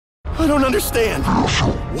I don't understand.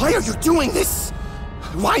 Why are you doing this?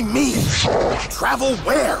 Why me? Travel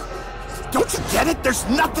where? Don't you get it? There's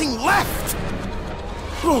nothing left!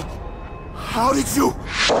 Oh, how did you...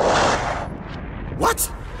 What?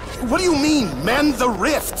 What do you mean, mend the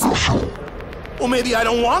rift? Well, maybe I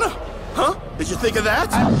don't wanna. Huh? Did you think of that?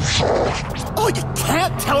 Oh, you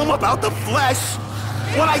can't tell them about the flesh!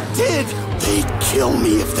 What I did, they'd kill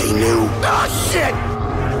me if they knew. Ah, shit!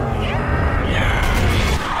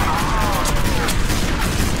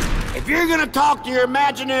 If you're gonna talk to your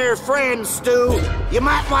imaginary friends, Stu, you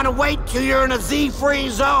might want to wait till you're in a Z-free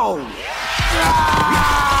zone.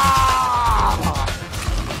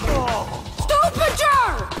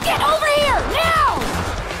 Stupider! Get over here, now!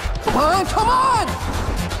 Come on, come on!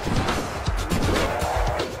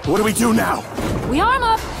 What do we do now? We arm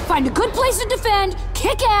up, find a good place to defend,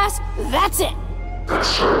 kick ass, that's it.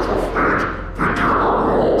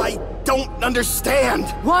 I don't understand.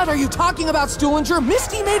 What are you talking about, Stuhlinger?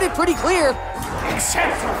 Misty made it pretty clear.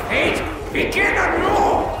 Except for fate, begin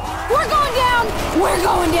anew! We're going down! We're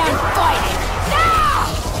going down fighting! Ah!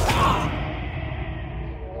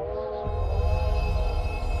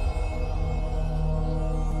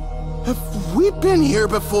 Have we been here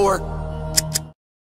before?